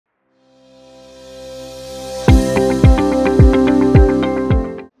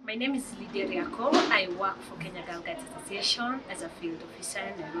is Lydia. I work for Kenya Girl Guides Association as a field officer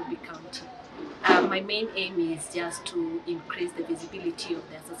in Nairobi County. My main aim is just to increase the visibility of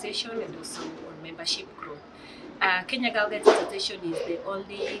the association and also on membership growth. Kenya Girl Guides Association is the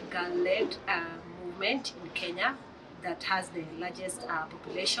only girl-led movement in Kenya that has the largest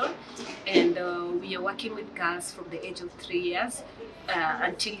population, and we are working with girls from the age of 3 years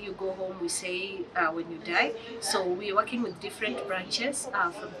until you go home, we say, when you die. So we are working with different branches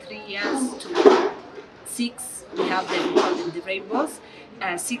from 3 years to 6, we have them, we call them the rainbows.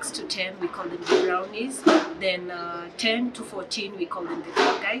 6 to 10 we call them the brownies, then 10 to 14 we call them the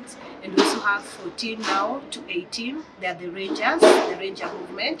girl guides, and we also have 14 now to 18, they are the rangers, the ranger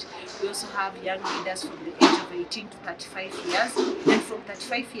movement. We also have young leaders from the age of 18 to 35 years, and from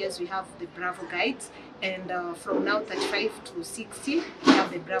 35 years we have the bravo guides, and from now 35 to 60 we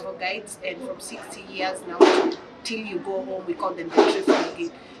have the bravo guides, and from 60 years now till you go home we call them the triple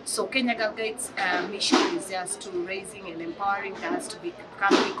again. So Kenya Girl Guides mission is just to raising and empowering girls to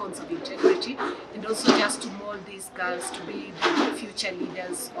become beacons of integrity, and also just to mold these girls to be the future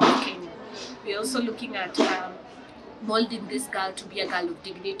leaders of Kenya. We're also looking at molding this girl to be a girl of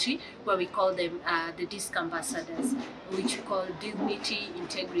dignity, where we call them the DISC ambassadors, which we call dignity,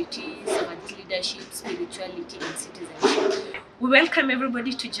 integrity, servant leadership, spirituality, and citizenship. We welcome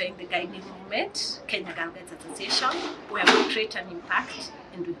everybody to join the guiding movement, Kenya Girl Guides Association, where we create an impact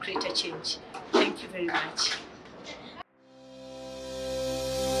and we create a change. Thank you very much.